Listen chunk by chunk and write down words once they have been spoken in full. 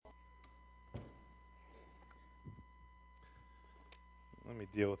Let me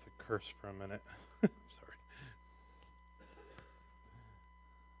deal with the curse for a minute. Sorry.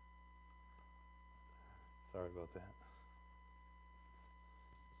 Sorry about that.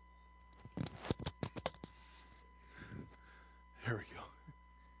 There we go.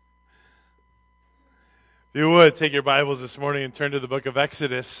 If you would, take your Bibles this morning and turn to the book of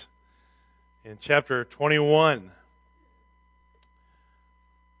Exodus in chapter 21.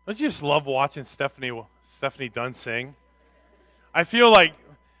 Don't you just love watching Stephanie Dunn sing? I feel like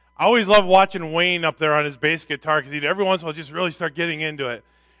I always love watching Wayne up there on his bass guitar because he'd every once in a while just really start getting into it.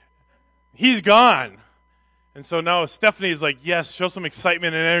 He's gone. And so now Stephanie's like, yes, show some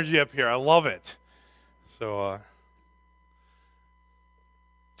excitement and energy up here. I love it. So,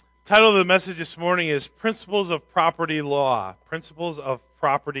 title of the message this morning is Principles of Property Law. Principles of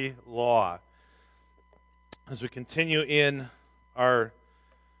Property Law. As we continue in our,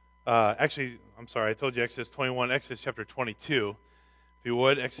 I told you Exodus 21, Exodus chapter 22. If you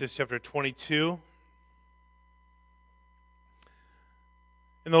would, Exodus chapter 22.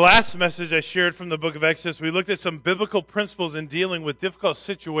 In the last message I shared from the book of Exodus, we looked at some biblical principles in dealing with difficult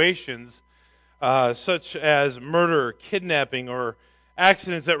situations, such as murder, kidnapping, or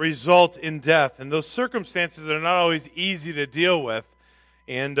accidents that result in death. And those circumstances are not always easy to deal with.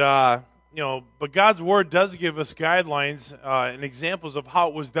 And, but God's Word does give us guidelines and examples of how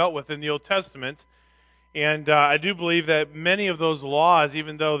it was dealt with in the Old Testament. And I do believe that many of those laws,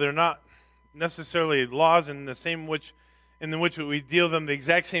 even though they're not necessarily laws in which we deal them the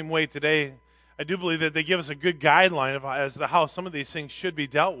exact same way today, I do believe that they give us a good guideline as to how some of these things should be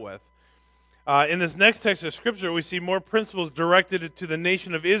dealt with. In this next text of Scripture, we see more principles directed to the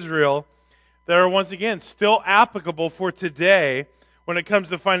nation of Israel that are once again still applicable for today when it comes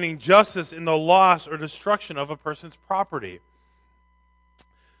to finding justice in the loss or destruction of a person's property.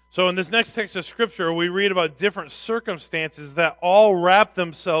 So in this next text of Scripture, we read about different circumstances that all wrap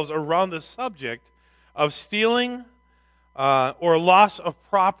themselves around the subject of stealing or loss of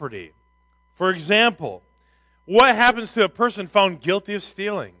property. For example, what happens to a person found guilty of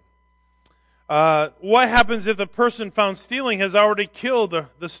stealing? What happens if the person found stealing has already killed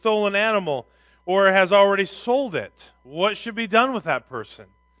the stolen animal or has already sold it? What should be done with that person?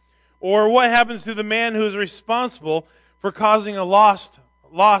 Or what happens to the man who is responsible for causing a loss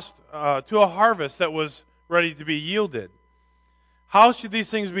to a harvest that was ready to be yielded? How should these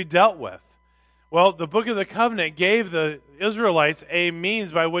things be dealt with? Well, the Book of the Covenant gave the Israelites a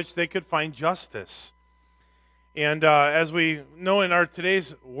means by which they could find justice. And as we know in our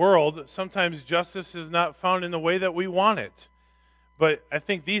today's world, sometimes justice is not found in the way that we want it. But I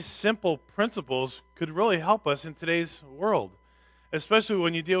think these simple principles could really help us in today's world, especially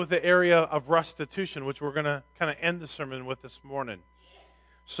when you deal with the area of restitution, which we're going to kind of end the sermon with this morning.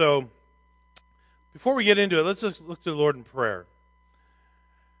 So, before we get into it, let's just look to the Lord in prayer.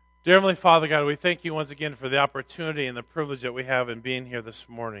 Dear Heavenly Father, God, we thank you once again for the opportunity and the privilege that we have in being here this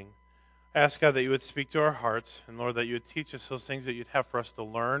morning. I ask, God, that you would speak to our hearts, and Lord, that you would teach us those things that you'd have for us to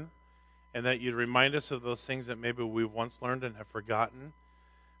learn, and that you'd remind us of those things that maybe we've once learned and have forgotten.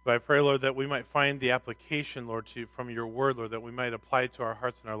 But I pray, Lord, that we might find the application, Lord, from your word, Lord, that we might apply it to our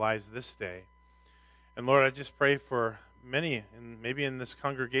hearts and our lives this day. And Lord, I just pray for many, and maybe in this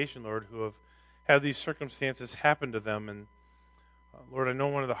congregation, Lord, who have had these circumstances happen to them. And Lord, I know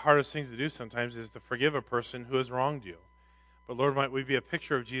one of the hardest things to do sometimes is to forgive a person who has wronged you. But Lord, might we be a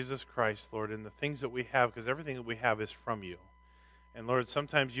picture of Jesus Christ, Lord, in the things that we have, because everything that we have is from you. And Lord,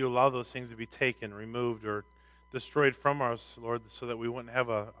 sometimes you allow those things to be taken, removed, or destroyed from us, Lord, so that we wouldn't have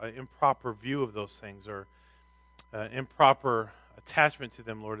an improper view of those things or improper attachment to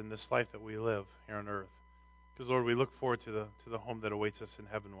them, Lord, in this life that we live here on earth. Because, Lord, we look forward to the home that awaits us in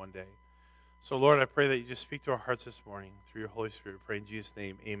heaven one day. So, Lord, I pray that you just speak to our hearts this morning through your Holy Spirit. We pray in Jesus'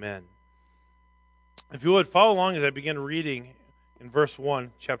 name, amen. If you would, follow along as I begin reading in verse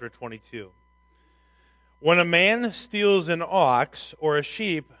 1, chapter 22. When a man steals an ox or a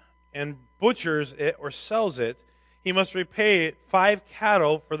sheep and butchers it or sells it, he must repay 5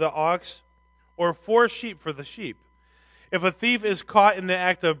 cattle for the ox or 4 sheep for the sheep. If a thief is caught in the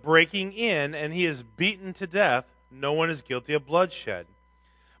act of breaking in and he is beaten to death, no one is guilty of bloodshed.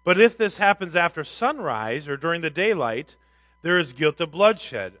 But if this happens after sunrise or during the daylight, there is guilt of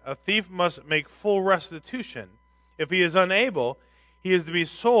bloodshed. A thief must make full restitution. If he is unable, he is to be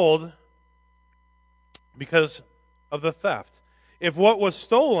sold because of the theft. If what was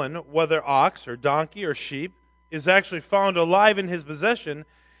stolen, whether ox or donkey or sheep, is actually found alive in his possession,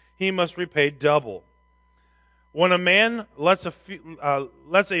 he must repay double. When a man lets a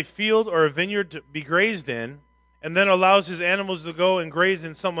field or a vineyard be grazed in, and then allows his animals to go and graze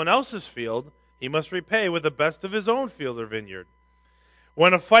in someone else's field, he must repay with the best of his own field or vineyard.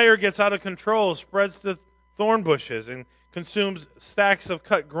 When a fire gets out of control, spreads to thorn bushes, and consumes stacks of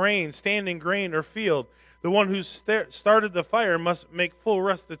cut grain, standing grain or field, the one who started the fire must make full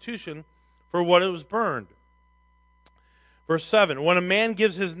restitution for what it was burned. Verse 7, when a man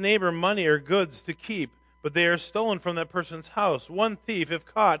gives his neighbor money or goods to keep, but they are stolen from that person's house, one thief, if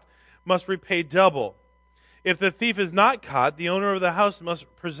caught, must repay double. If the thief is not caught, the owner of the house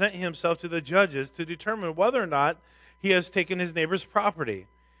must present himself to the judges to determine whether or not he has taken his neighbor's property.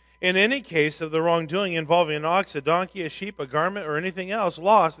 In any case of the wrongdoing involving an ox, a donkey, a sheep, a garment, or anything else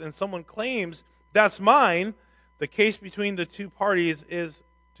lost, and someone claims, that's mine, the case between the two parties is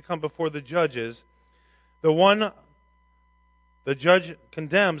to come before the judges. The one the judge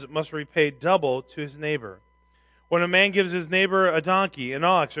condemns must repay double to his neighbor. When a man gives his neighbor a donkey, an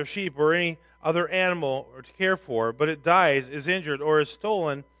ox, or sheep, or any other animal or to care for, but it dies, is injured, or is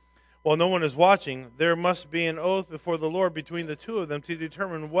stolen while no one is watching, there must be an oath before the Lord between the two of them to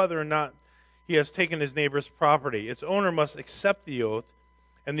determine whether or not he has taken his neighbor's property. Its owner must accept the oath,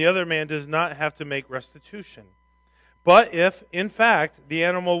 and the other man does not have to make restitution. But if, in fact, the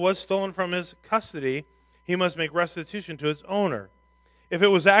animal was stolen from his custody, he must make restitution to its owner. If it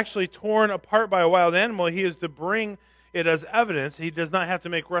was actually torn apart by a wild animal, he is to bring it as evidence. He does not have to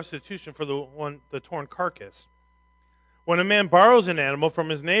make restitution for the torn carcass. When a man borrows an animal from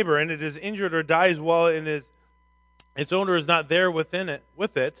his neighbor and it is injured or dies while its owner is not there with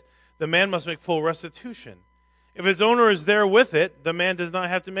it, the man must make full restitution. If its owner is there with it, the man does not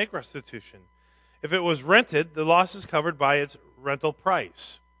have to make restitution. If it was rented, the loss is covered by its rental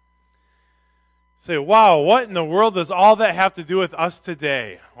price. Say, wow, what in the world does all that have to do with us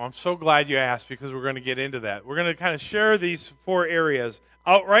today? Well, I'm so glad you asked, because we're going to get into that. We're going to kind of share these four areas: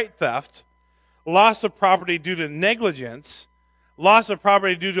 outright theft, loss of property due to negligence, loss of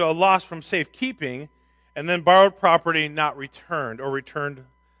property due to a loss from safekeeping, and then borrowed property not returned, or returned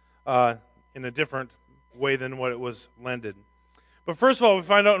in a different way than what it was lended. But first of all, we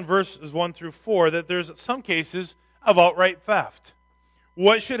find out in verses 1 through 4 that there's some cases of outright theft.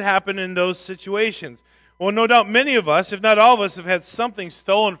 What should happen in those situations? Well, no doubt many of us, if not all of us, have had something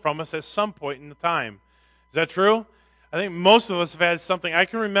stolen from us at some point in the time. Is that true? I think most of us have had something. I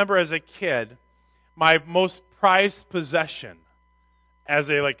can remember as a kid, my most prized possession as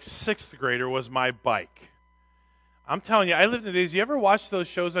a sixth grader was my bike. I'm telling you, I lived in the days. You ever watch those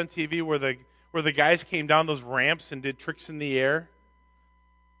shows on TV where the guys came down those ramps and did tricks in the air?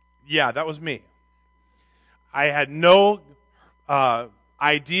 Yeah, that was me. I had no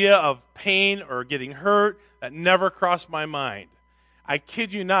idea of pain or getting hurt. That never crossed my mind. I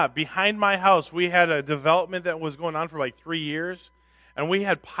kid you not, behind my house, we had a development that was going on for 3 years, and we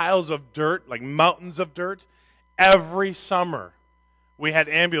had piles of dirt, like mountains of dirt. Every summer, we had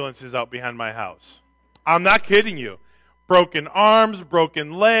ambulances out behind my house. I'm not kidding you. Broken arms,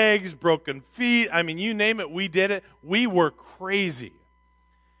 broken legs, broken feet. I mean, you name it, we did it. We were crazy.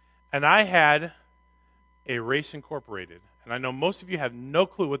 And I had a Race Incorporated. And I know most of you have no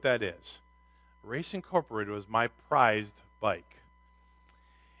clue what that is. Race Incorporated was my prized bike.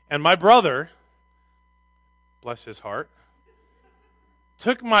 And my brother, bless his heart,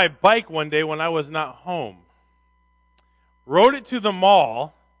 took my bike one day when I was not home, rode it to the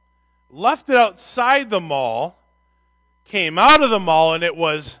mall, left it outside the mall, came out of the mall, and it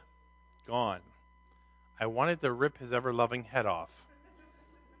was gone. I wanted to rip his ever-loving head off.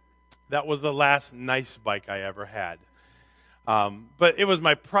 That was the last nice bike I ever had. But it was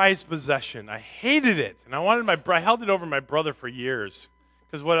my prized possession. I hated it, and I held it over my brother for years,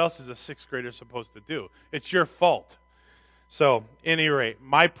 because what else is a sixth grader supposed to do? It's your fault. So, at any rate,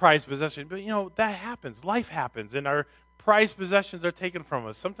 my prized possession. But that happens. Life happens, and our prized possessions are taken from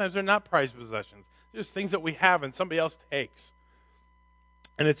us. Sometimes they're not prized possessions. There's things that we have and somebody else takes,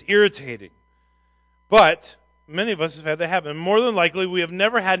 and it's irritating. But many of us have had that happen. More than likely, we have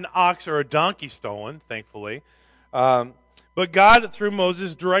never had an ox or a donkey stolen, thankfully. But God, through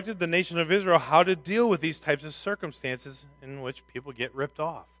Moses, directed the nation of Israel how to deal with these types of circumstances in which people get ripped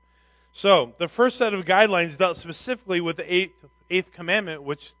off. So, the first set of guidelines dealt specifically with the eighth commandment,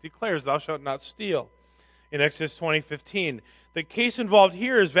 which declares, "Thou shalt not steal," in Exodus 20:15. The case involved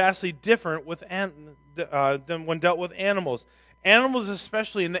here is vastly different than when dealt with animals. Animals,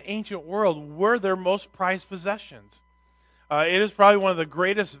 especially in the ancient world, were their most prized possessions. It is probably one of the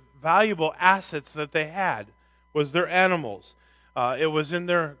greatest valuable assets that they had, was their animals. It was in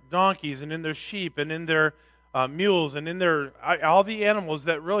their donkeys and in their sheep and in their mules and in their all the animals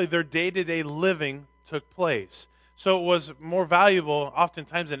that really their day-to-day living took place. So it was more valuable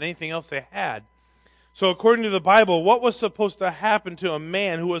oftentimes than anything else they had. So according to the Bible, what was supposed to happen to a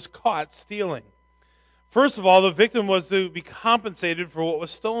man who was caught stealing? First of all, the victim was to be compensated for what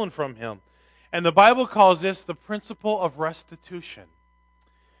was stolen from him. And the Bible calls this the principle of restitution.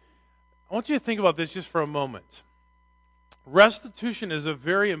 I want you to think about this just for a moment. Restitution is a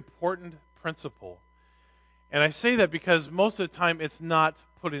very important principle. And I say that because most of the time it's not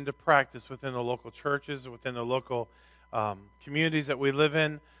put into practice within the local churches, within the local communities that we live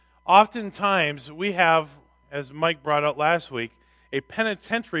in. Oftentimes we have, as Mike brought out last week, a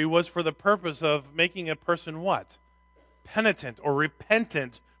penitentiary was for the purpose of making a person what? Penitent or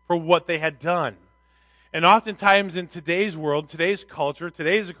repentant for what they had done. And oftentimes in today's world, today's culture,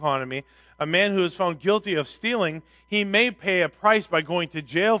 today's economy, a man who is found guilty of stealing, he may pay a price by going to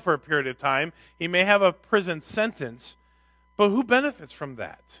jail for a period of time. He may have a prison sentence. But who benefits from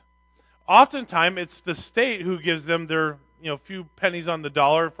that? Oftentimes it's the state who gives them their few pennies on the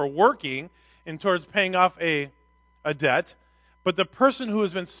dollar for working and towards paying off a debt. But the person who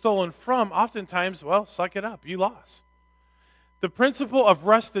has been stolen from, oftentimes, well, suck it up. You lost. The principle of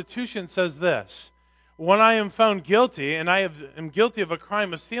restitution says this: when I am found guilty and I am guilty of a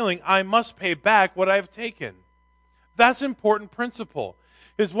crime of stealing, I must pay back what I have taken. That's an important principle.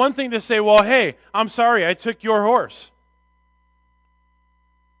 It's one thing to say, well, hey, I'm sorry, I took your horse.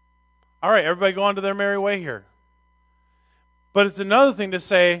 All right, everybody go on to their merry way here. But it's another thing to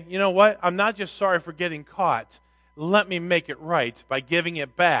say, you know what, I'm not just sorry for getting caught. Let me make it right by giving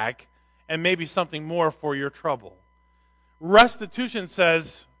it back and maybe something more for your trouble. Restitution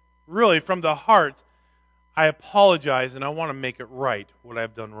says, really, from the heart, I apologize and I want to make it right what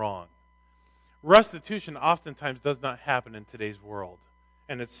I've done wrong. Restitution oftentimes does not happen in today's world,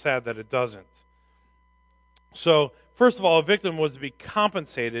 and it's sad that it doesn't. So, first of all, a victim was to be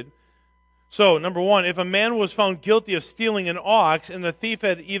compensated. So, number one, if a man was found guilty of stealing an ox and the thief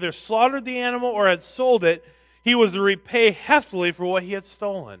had either slaughtered the animal or had sold it, he was to repay heftily for what he had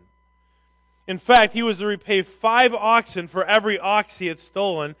stolen. In fact, he was to repay 5 oxen for every ox he had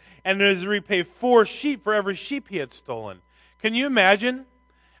stolen, and he was to repay 4 sheep for every sheep he had stolen. Can you imagine?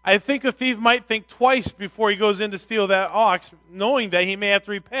 I think a thief might think twice before he goes in to steal that ox, knowing that he may have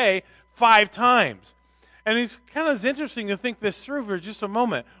to repay 5 times. And it's kind of interesting to think this through for just a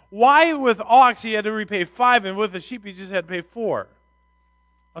moment. Why with ox he had to repay 5 and with a sheep he just had to pay 4?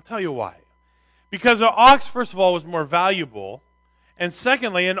 I'll tell you why. Because the ox, first of all, was more valuable. And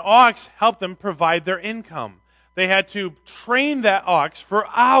secondly, an ox helped them provide their income. They had to train that ox for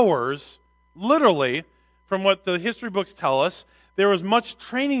hours, literally, from what the history books tell us. There was much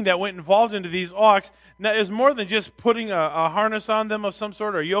training that went involved into these ox. Now, it was more than just putting a harness on them of some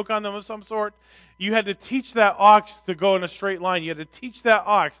sort or a yoke on them of some sort. You had to teach that ox to go in a straight line. You had to teach that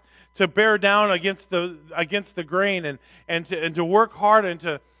ox to bear down against the grain and to work hard and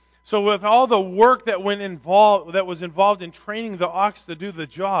to. So with all the work that was involved in training the ox to do the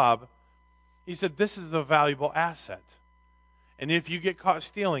job, he said this is the valuable asset. And if you get caught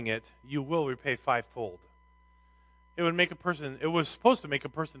stealing it, you will repay 5-fold. It was supposed to make a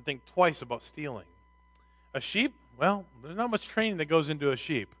person think twice about stealing. A sheep, well, there's not much training that goes into a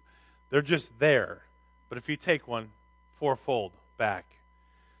sheep. They're just there. But if you take one, 4-fold back.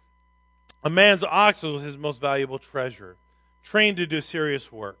 A man's ox was his most valuable treasure, trained to do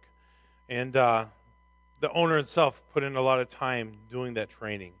serious work. And the owner himself put in a lot of time doing that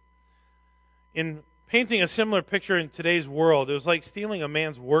training. In painting a similar picture in today's world, it was like stealing a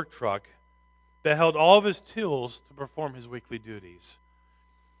man's work truck that held all of his tools to perform his weekly duties.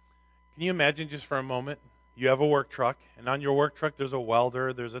 Can you imagine just for a moment? You have a work truck, and on your work truck there's a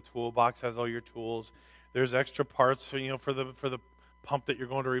welder, there's a toolbox, has all your tools, there's extra parts for the pump that you're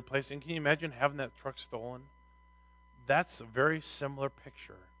going to replace. And can you imagine having that truck stolen? That's a very similar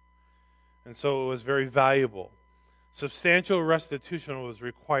picture. And so it was very valuable. Substantial restitution was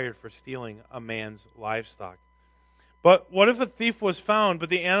required for stealing a man's livestock. But what if a thief was found, but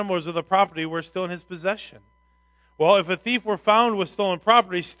the animals or the property were still in his possession? Well, if a thief were found with stolen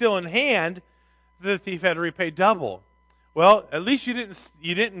property still in hand, the thief had to repay double. Well, at least you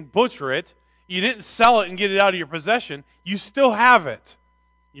didn't butcher it. You didn't sell it and get it out of your possession. You still have it.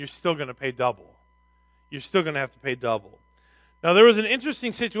 You're still going to pay double. You're still going to have to pay double. Now, there was an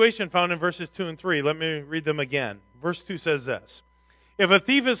interesting situation found in verses 2 and 3. Let me read them again. Verse 2 says this: if a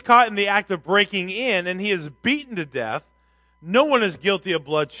thief is caught in the act of breaking in and he is beaten to death, no one is guilty of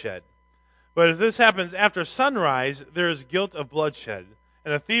bloodshed. But if this happens after sunrise, there is guilt of bloodshed,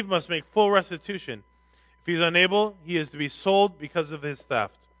 and a thief must make full restitution. If he's unable, he is to be sold because of his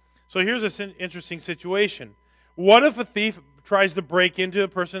theft. So here's an interesting situation. What if a thief tries to break into a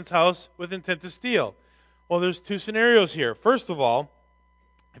person's house with intent to steal? Well, there's 2 scenarios here. First of all,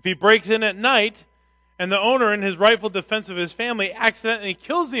 if he breaks in at night and the owner, in his rightful defense of his family, accidentally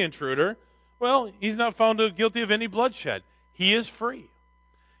kills the intruder, Well, he's not found guilty of any bloodshed. He is free.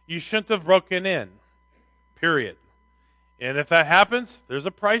 You shouldn't have broken in, period. And if that happens, there's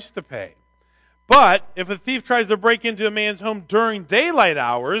a price to pay. But if a thief tries to break into a man's home during daylight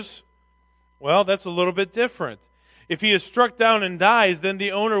hours, well, that's a little bit different. If he is struck down and dies, then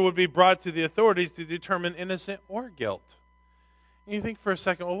the owner would be brought to the authorities to determine innocent or guilt. And you think for a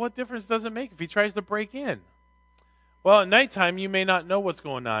second, well, what difference does it make if he tries to break in? Well, at nighttime, you may not know what's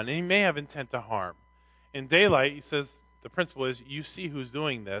going on, and he may have intent to harm. In daylight, he says, the principle is you see who's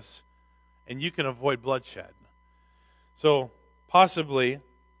doing this, and you can avoid bloodshed. So, possibly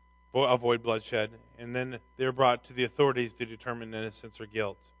avoid bloodshed, and then they're brought to the authorities to determine innocence or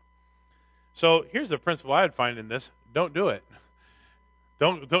guilt. So, here's a principle I would find in this. Don't do it.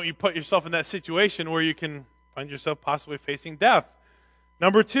 Don't you put yourself in that situation where you can find yourself possibly facing death.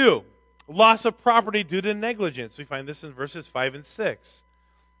 Number 2, loss of property due to negligence. We find this in verses 5 and 6.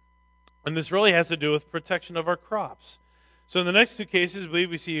 And this really has to do with protection of our crops. So in the next 2 cases, I believe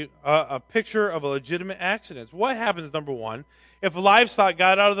we see a picture of a legitimate accident. What happens, number 1, if livestock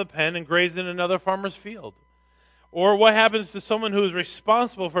got out of the pen and grazed in another farmer's field? Or what happens to someone who is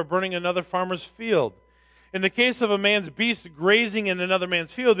responsible for burning another farmer's field? In the case of a man's beast grazing in another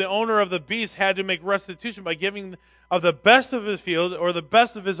man's field, the owner of the beast had to make restitution by giving of the best of his field or the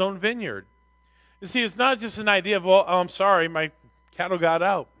best of his own vineyard. You see, it's not just an idea of, well, I'm sorry, my cattle got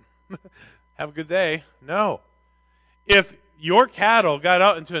out. Have a good day. No. If your cattle got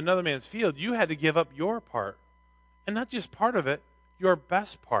out into another man's field, you had to give up your part. And not just part of it, your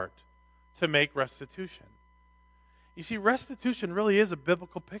best part to make restitution. You see, restitution really is a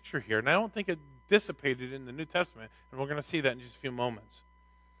biblical picture here, and I don't think it dissipated in the New Testament, and we're going to see that in just a few moments.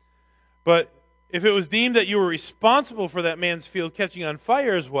 But if it was deemed that you were responsible for that man's field catching on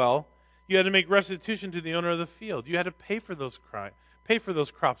fire as well, you had to make restitution to the owner of the field. You had to pay for those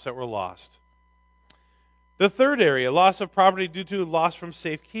crops that were lost. The third area, loss of property due to loss from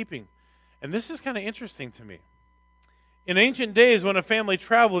safekeeping. And this is kind of interesting to me. In ancient days, when a family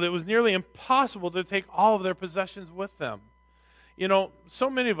traveled, it was nearly impossible to take all of their possessions with them. You know, so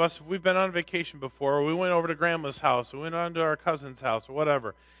many of us, we've been on vacation before, or we went over to grandma's house, or we went on to our cousin's house, or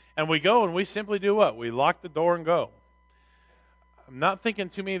whatever. And we go and we simply do what? We lock the door and go. I'm not thinking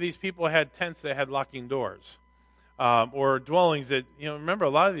too many of these people had tents that had locking doors. Or dwellings that, remember, a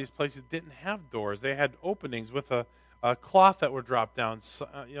lot of these places didn't have doors. They had openings with a cloth that would drop down.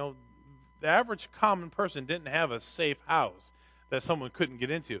 So, the average common person didn't have a safe house that someone couldn't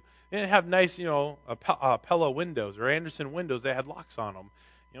get into. They didn't have nice, Pella windows or Anderson windows that had locks on them.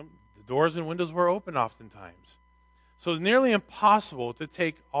 The doors and windows were open oftentimes. So it's nearly impossible to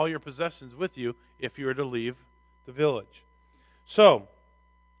take all your possessions with you if you were to leave the village. So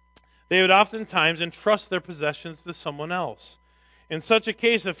they would oftentimes entrust their possessions to someone else. In such a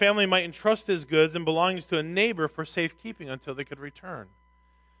case, a family might entrust his goods and belongings to a neighbor for safekeeping until they could return.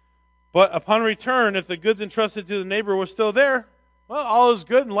 But upon return, if the goods entrusted to the neighbor were still there, well, all is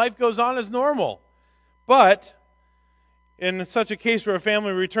good and life goes on as normal. But in such a case where a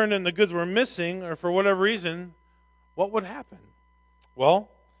family returned and the goods were missing, or for whatever reason, what would happen? Well,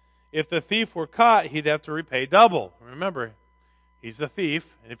 if the thief were caught, he'd have to repay double. Remember, he's a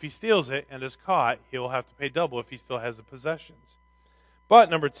thief, and if he steals it and is caught, he will have to pay double if he still has the possessions. But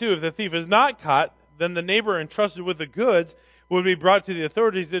number 2, if the thief is not caught, then the neighbor entrusted with the goods would be brought to the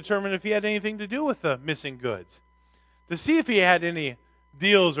authorities to determine if he had anything to do with the missing goods, to see if he had any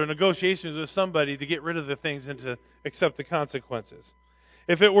deals or negotiations with somebody to get rid of the things and to accept the consequences.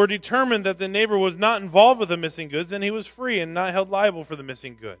 If it were determined that the neighbor was not involved with the missing goods, then he was free and not held liable for the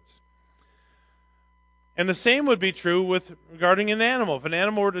missing goods. And the same would be true regarding an animal. If an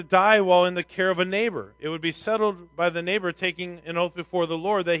animal were to die while in the care of a neighbor, it would be settled by the neighbor taking an oath before the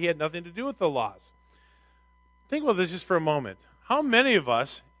Lord that he had nothing to do with the loss. Think about this just for a moment. How many of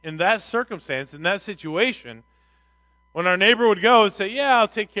us, in that circumstance, in that situation, when our neighbor would go and say, yeah, I'll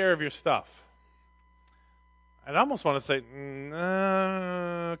take care of your stuff, I'd almost want to say,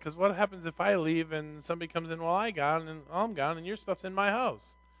 because what happens if I leave and somebody comes in while I'm gone and your stuff's in my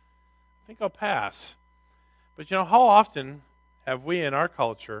house? I think I'll pass. But how often have we in our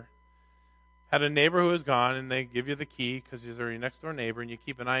culture had a neighbor who is gone and they give you the key because they're your next door neighbor and you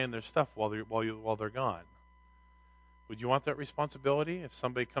keep an eye on their stuff while they're gone? Would you want that responsibility if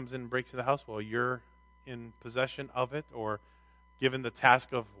somebody comes in and breaks into the house while you're in possession of it or given the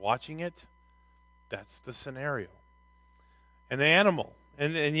task of watching it? That's the scenario. And the animal.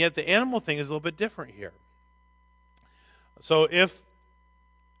 And yet the animal thing is a little bit different here. So if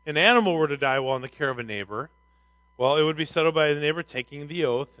an animal were to die while in the care of a neighbor, well, it would be settled by the neighbor taking the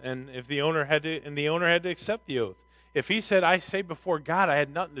oath, and if the owner had to accept the oath. If he said, I say before God I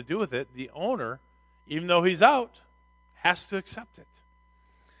had nothing to do with it, the owner, even though he's out, has to accept it.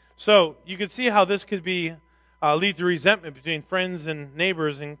 So you can see how this could be lead to resentment between friends and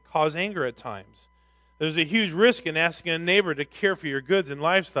neighbors and cause anger at times. There's a huge risk in asking a neighbor to care for your goods and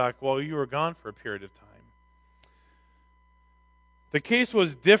livestock while you were gone for a period of time. The case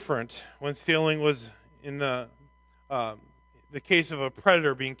was different when stealing was in the case of a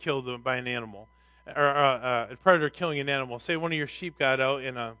predator being killed by an animal, or a predator killing an animal. Say one of your sheep got out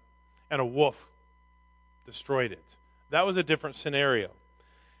and a wolf destroyed it. That was a different scenario.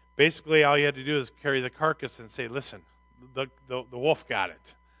 Basically, all you had to do is carry the carcass and say, listen, the wolf got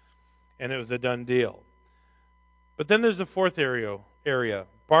it. And it was a done deal. But then there's the fourth area,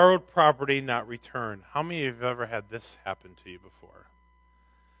 borrowed property not returned. How many of you have ever had this happen to you before?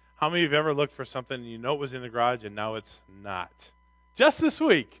 How many of you have ever looked for something and you know it was in the garage and now it's not? Just this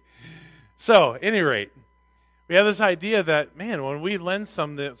week. So, at any rate, we have this idea that, man, when we lend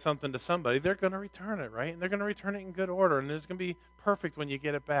something to somebody, they're going to return it, right? And they're going to return it in good order, and it's going to be perfect when you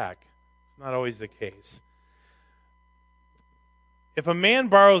get it back. It's not always the case. If a man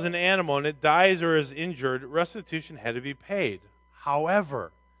borrows an animal and it dies or is injured, restitution had to be paid.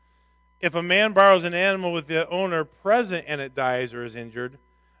 However, if a man borrows an animal with the owner present and it dies or is injured,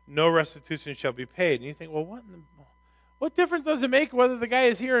 no restitution shall be paid. And you think, well, what difference does it make whether the guy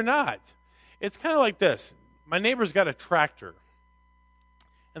is here or not? It's kind of like this. My neighbor's got a tractor,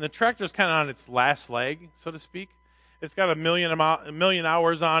 and the tractor's kind of on its last leg, so to speak. It's got a million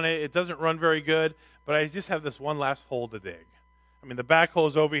hours on it. It doesn't run very good, but I just have this one last hole to dig. I mean, the backhoe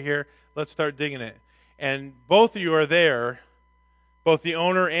is over here. Let's start digging it. And both of you are there, both the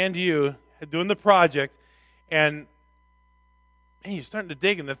owner and you, doing the project, and man, you're starting to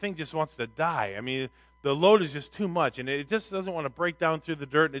dig, and the thing just wants to die. I mean, the load is just too much, and it just doesn't want to break down through the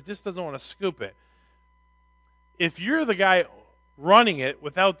dirt, and it just doesn't want to scoop it. If you're the guy running it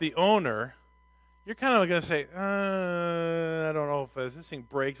without the owner, you're kind of going to say, I don't know if this thing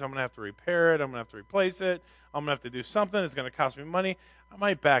breaks, I'm going to have to repair it, I'm going to have to replace it, I'm going to have to do something, it's going to cost me money. I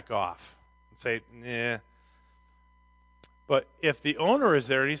might back off and say, nah. But if the owner is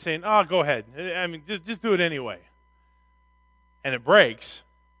there and he's saying, oh, go ahead, I mean, just do it anyway, and it breaks,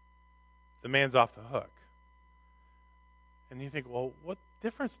 the man's off the hook. And you think, well, what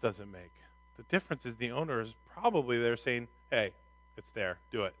difference does it make? The difference is the owner is probably there saying, hey, it's there,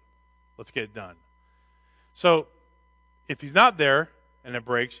 do it. Let's get it done. So if he's not there and it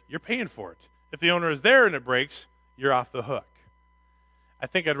breaks, you're paying for it. If the owner is there and it breaks, you're off the hook. I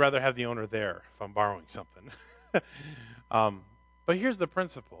think I'd rather have the owner there if I'm borrowing something. But here's the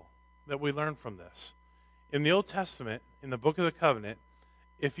principle that we learn from this. In the Old Testament, in the Book of the Covenant,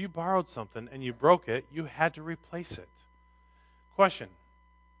 if you borrowed something and you broke it, you had to replace it. Question.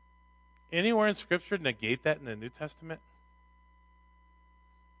 Anywhere in Scripture negate that in the New Testament?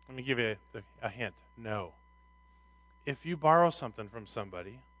 Let me give you a hint. No. If you borrow something from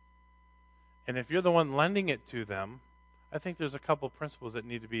somebody, and if you're the one lending it to them, I think there's a couple principles that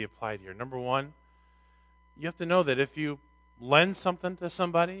need to be applied here. Number one, you have to know that if you lend something to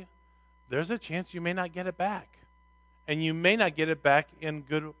somebody, there's a chance you may not get it back. And you may not get it back in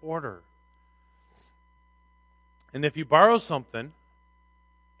good order. And if you borrow something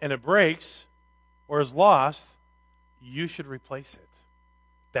and it breaks or is lost, you should replace it.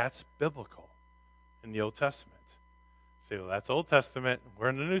 That's biblical in the Old Testament. You say, well, that's Old Testament. We're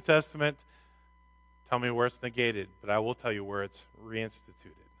in the New Testament. Tell me where it's negated, but I will tell you where it's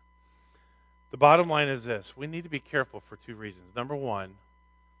reinstituted. The bottom line is this. We need to be careful for two reasons. Number one,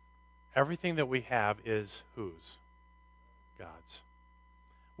 everything that we have is whose? God's.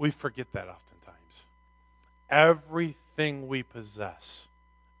 We forget that oftentimes. Everything we possess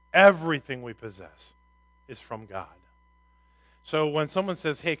is from God. So when someone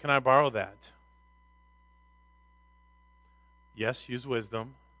says, hey, can I borrow that? Yes, use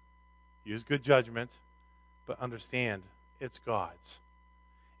wisdom, use good judgment, but understand it's God's.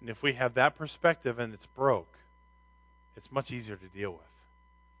 And if we have that perspective and it's broke, it's much easier to deal with.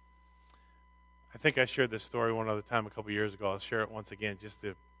 I think I shared this story one other time a couple years ago. I'll share it once again just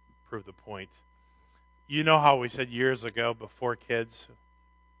to prove the point. You know how we said years ago, before kids,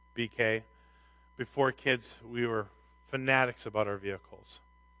 BK, before kids, we were fanatics about our vehicles.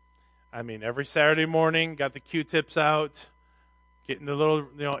 I mean, every Saturday morning, got the Q-tips out, getting the little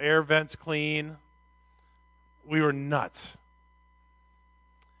air vents clean. We were nuts.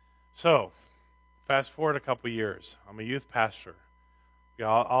 So, fast forward a couple years. I'm a youth pastor. We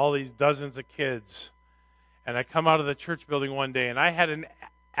got all these dozens of kids. And I come out of the church building one day, and I had an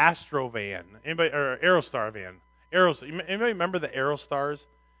Astro van. Or Aerostar van. Anybody remember the Aerostars?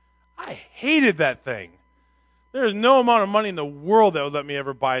 I hated that thing. There's no amount of money in the world that would let me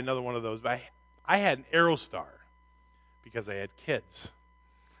ever buy another one of those. But I had an Aerostar because I had kids.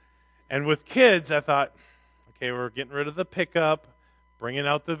 And with kids, I thought, okay, we're getting rid of the pickup, bringing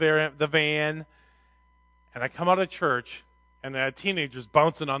out the van, and I come out of church, and I had teenagers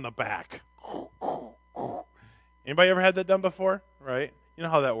bouncing on the back. Anybody ever had that done before? Right? You know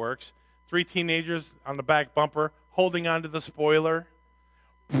how that works. 3 teenagers on the back bumper holding onto the spoiler.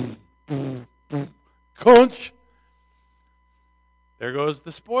 Conch! There goes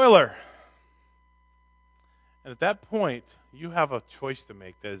the spoiler. And at that point, you have a choice to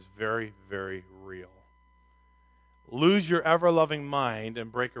make that is very, very real. Lose your ever-loving mind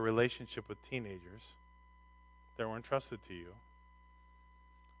and break a relationship with teenagers that were entrusted to you.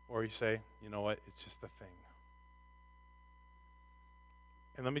 Or you say, you know what, it's just a thing.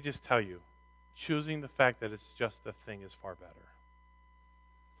 And let me just tell you, choosing the fact that it's just a thing is far better.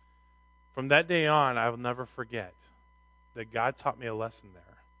 From that day on, I will never forget that God taught me a lesson there.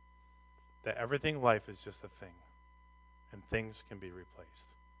 That everything in life is just a thing. And things can be replaced.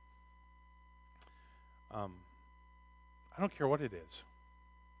 I don't care what it is.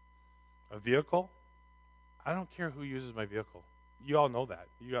 A vehicle, I don't care who uses my vehicle. You all know that.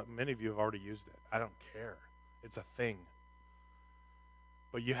 Many of you have already used it. I don't care. It's a thing.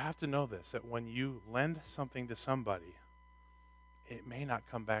 But you have to know this, that when you lend something to somebody, it may not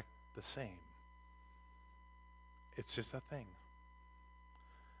come back the same. It's just a thing.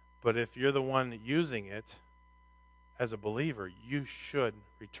 But if you're the one using it, as a believer, you should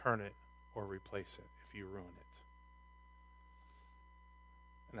return it or replace it if you ruin it.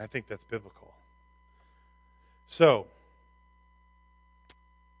 And I think that's biblical. So,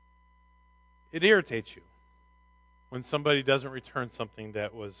 it irritates you when somebody doesn't return something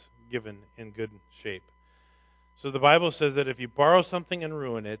that was given in good shape. So the Bible says that if you borrow something and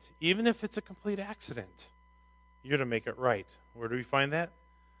ruin it, even if it's a complete accident, you're to make it right. Where do we find that?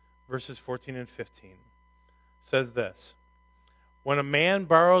 Verses 14 and 15 says this: when a man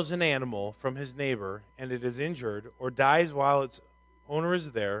borrows an animal from his neighbor and it is injured or dies while its owner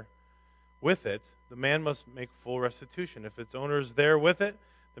is there with it, the man must make full restitution. If its owner is there with it,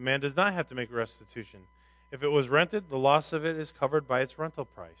 the man does not have to make restitution. If it was rented, the loss of it is covered by its rental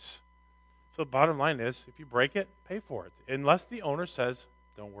price. So the bottom line is, if you break it, pay for it, unless the owner says,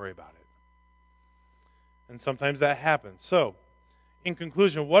 don't worry about it. And sometimes that happens. So, in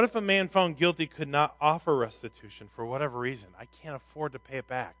conclusion, what if a man found guilty could not offer restitution for whatever reason? I can't afford to pay it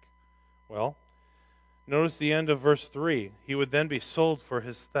back. Well, notice the end of verse 3. He would then be sold for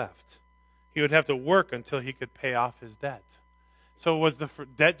his theft. He would have to work until he could pay off his debt. So was the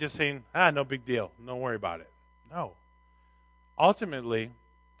debt just saying, no big deal, don't worry about it? No. Ultimately,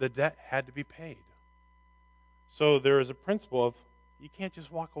 the debt had to be paid. So there is a principle of you can't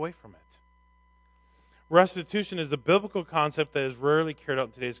just walk away from it. Restitution is the biblical concept that is rarely carried out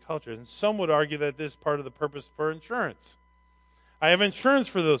in today's culture. And some would argue that this is part of the purpose for insurance. I have insurance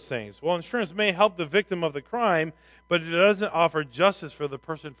for those things. Well, insurance may help the victim of the crime, but it doesn't offer justice for the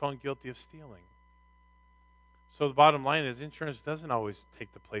person found guilty of stealing. So the bottom line is insurance doesn't always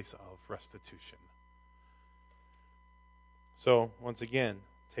take the place of restitution. So, once again,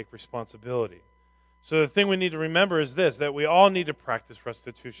 take responsibility. So the thing we need to remember is this, that we all need to practice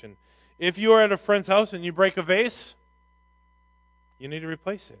restitution. If you are at a friend's house and you break a vase, you need to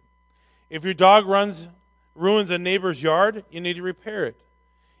replace it. If your dog ruins a neighbor's yard, you need to repair it.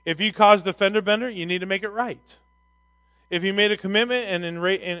 If you caused a fender bender, you need to make it right. If you made a commitment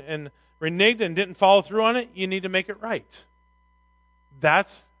and reneged and didn't follow through on it, you need to make it right.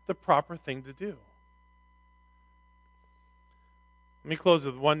 That's the proper thing to do. Let me close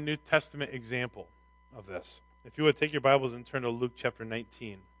with one New Testament example of this. If you would take your Bibles and turn to Luke chapter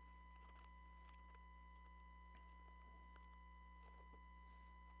 19.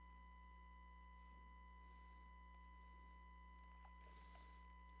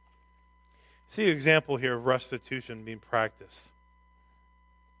 See an example here of restitution being practiced.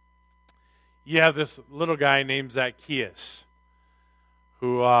 You have this little guy named Zacchaeus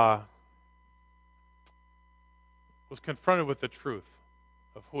who was confronted with the truth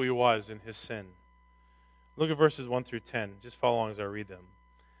of who he was in his sin. Look at verses 1 through 10. Just follow along as I read them.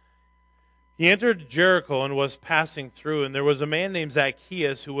 He entered Jericho and was passing through, and there was a man named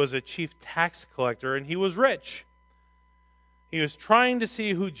Zacchaeus who was a chief tax collector, and he was rich. He was trying to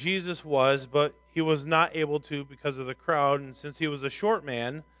see who Jesus was, but he was not able to because of the crowd, and since he was a short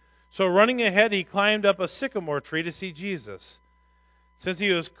man, so running ahead, he climbed up a sycamore tree to see Jesus. Since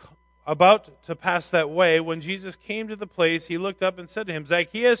he was about to pass that way, when Jesus came to the place, he looked up and said to him,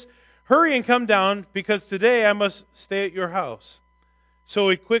 Zacchaeus, hurry and come down, because today I must stay at your house. So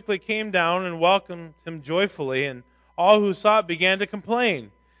he quickly came down and welcomed him joyfully, and all who saw it began to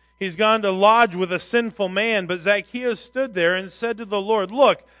complain. He's gone to lodge with a sinful man. But Zacchaeus stood there and said to the Lord,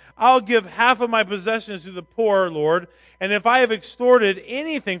 Look, I'll give half of my possessions to the poor, Lord, and if I have extorted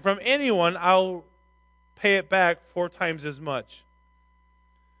anything from anyone, I'll pay it back 4 times as much.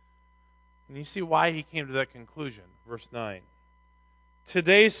 And you see why he came to that conclusion. Verse 9.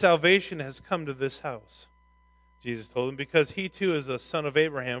 Today salvation has come to this house, Jesus told him, because he too is a son of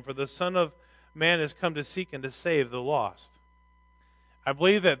Abraham, for the Son of Man has come to seek and to save the lost. I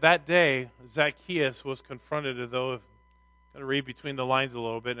believe that day Zacchaeus was confronted, as though, I'm going to read between the lines a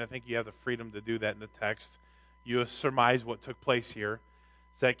little bit, and I think you have the freedom to do that in the text. You surmise what took place here.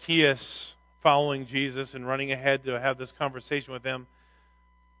 Zacchaeus following Jesus and running ahead to have this conversation with him.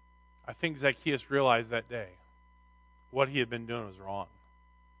 I think Zacchaeus realized that day what he had been doing was wrong.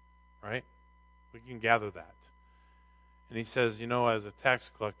 Right? We can gather that. And he says, as a tax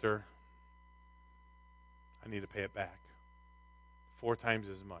collector, I need to pay it back 4 times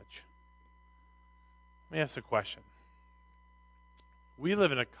as much. Let me ask a question. We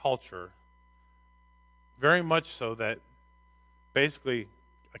live in a culture very much so that basically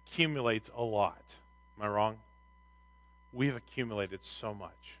accumulates a lot. Am I wrong? We've accumulated so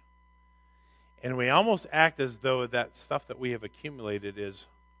much. And we almost act as though that stuff that we have accumulated is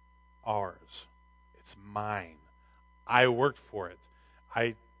ours. It's mine. I worked for it.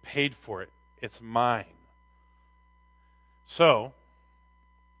 I paid for it. It's mine. So,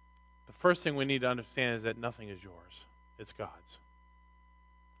 the first thing we need to understand is that nothing is yours. It's God's.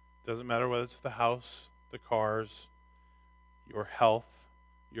 Doesn't matter whether it's the house, the cars, your health,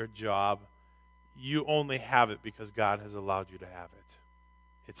 your job. You only have it because God has allowed you to have it.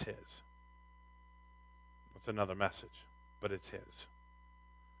 It's His. That's another message, but it's His.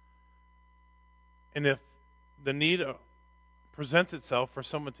 And if the need presents itself for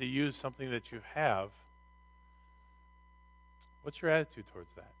someone to use something that you have, what's your attitude towards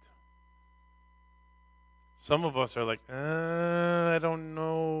that? Some of us are like, I don't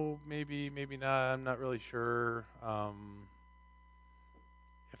know, maybe not, I'm not really sure.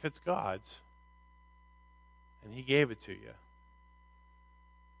 If it's God's, and He gave it to you,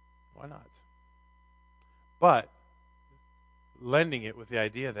 why not? But lending it with the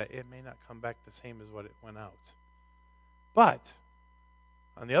idea that it may not come back the same as what it went out. But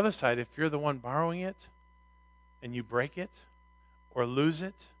on the other side, if you're the one borrowing it and you break it or lose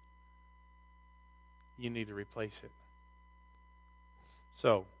it, you need to replace it.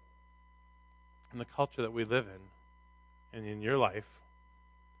 So, in the culture that we live in and in your life,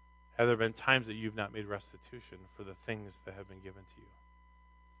 have there been times that you've not made restitution for the things that have been given to you?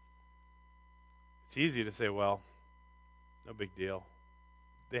 It's easy to say, well, no big deal.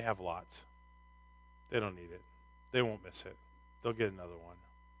 They have lots. They don't need it. They won't miss it. They'll get another one.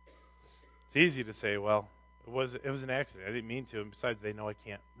 It's easy to say, well, it was an accident. I didn't mean to. And besides, they know I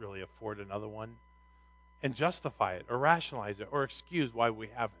can't really afford another one. And justify it or rationalize it or excuse why we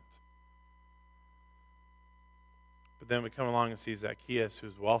haven't. But then we come along and see Zacchaeus,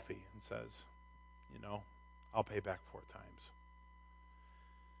 who's wealthy, and says, I'll pay back 4 times.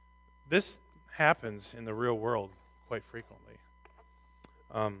 This happens in the real world quite frequently.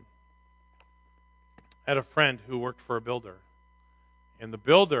 I had a friend who worked for a builder, and the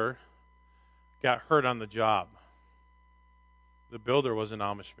builder got hurt on the job. The builder was an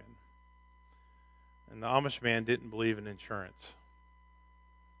Amishman, and the Amish man didn't believe in insurance.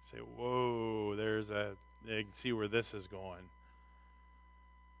 Say, whoa, you can see where this is going.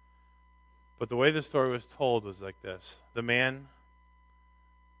 But the way the story was told was like this. The man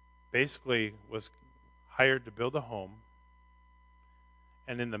basically was hired to build a home,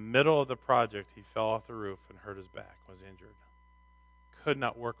 and in the middle of the project, he fell off the roof and hurt his back, was injured. Could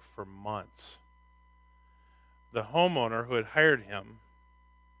not work for months. The homeowner who had hired him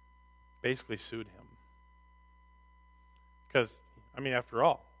basically sued him. Because, after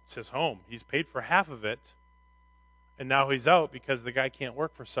all, it's his home. He's paid for half of it, and now he's out because the guy can't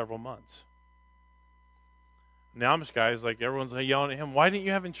work for several months. And the Amish guy is like, everyone's yelling at him, why didn't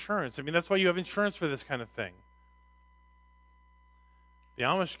you have insurance? That's why you have insurance for this kind of thing. The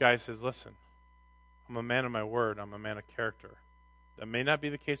Amish guy says, listen, I'm a man of my word. I'm a man of character. That may not be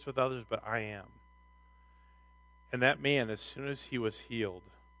the case with others, but I am. And that man, as soon as he was healed,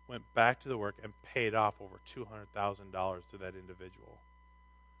 went back to the work and paid off over $200,000 to that individual.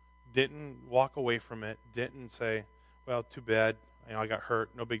 Didn't walk away from it. Didn't say, well, too bad. I got hurt.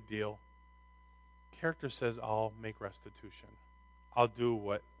 No big deal. Character says, I'll make restitution. I'll do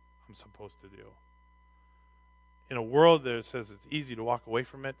what I'm supposed to do. In a world that says it's easy to walk away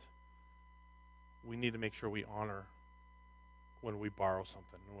from it, we need to make sure we honor when we borrow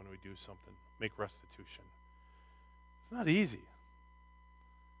something, when we do something, make restitution. It's not easy.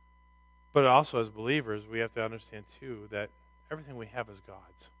 But also as believers, we have to understand too that everything we have is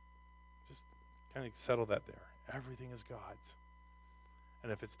God's. Just kind of settle that there. Everything is God's.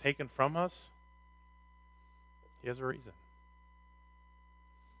 And if it's taken from us, He has a reason.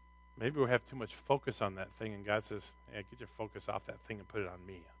 Maybe we have too much focus on that thing, and God says, "Yeah, get your focus off that thing and put it on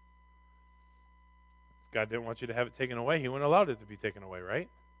me." If God didn't want you to have it taken away, He wouldn't allow it to be taken away, right?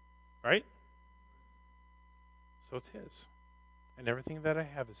 Right? So it's His. And everything that I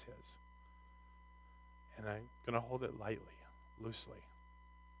have is His. And I'm going to hold it lightly, loosely.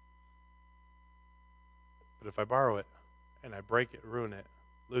 But if I borrow it, and I break it, ruin it,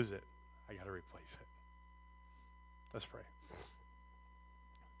 lose it, I got to replace it. Let's pray.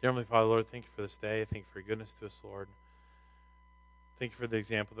 Dear Heavenly Father, Lord, thank you for this day. Thank you for your goodness to us, Lord. Thank you for the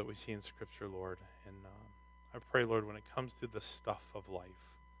example that we see in Scripture, Lord. And I pray, Lord, when it comes to the stuff of life,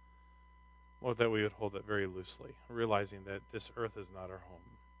 Lord, that we would hold it very loosely, realizing that this earth is not our home.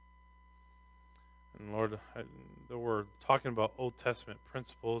 And Lord, that we're talking about Old Testament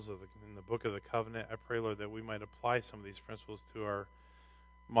principles in the book of the covenant. I pray, Lord, that we might apply some of these principles to our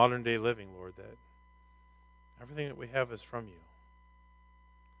modern day living, Lord, that everything that we have is from you.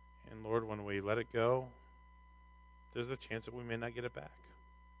 And Lord, when we let it go, there's a chance that we may not get it back.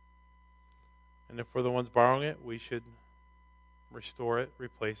 And if we're the ones borrowing it, we should restore it,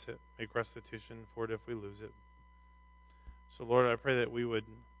 replace it, make restitution for it if we lose it. So Lord, I pray that we would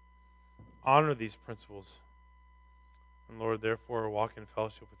honor these principles. And Lord, therefore, walk in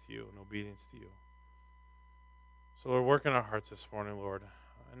fellowship with you and obedience to you. So Lord, work in our hearts this morning, Lord.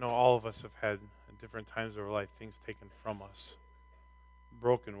 I know all of us have had, at different times of our life, things taken from us,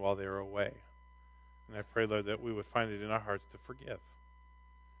 broken while they were away. And I pray, Lord, that we would find it in our hearts to forgive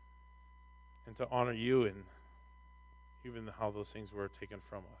and to honor you in even how those things were taken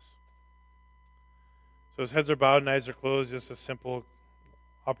from us. So as heads are bowed and eyes are closed, just a simple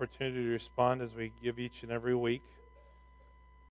opportunity to respond as we give each and every week.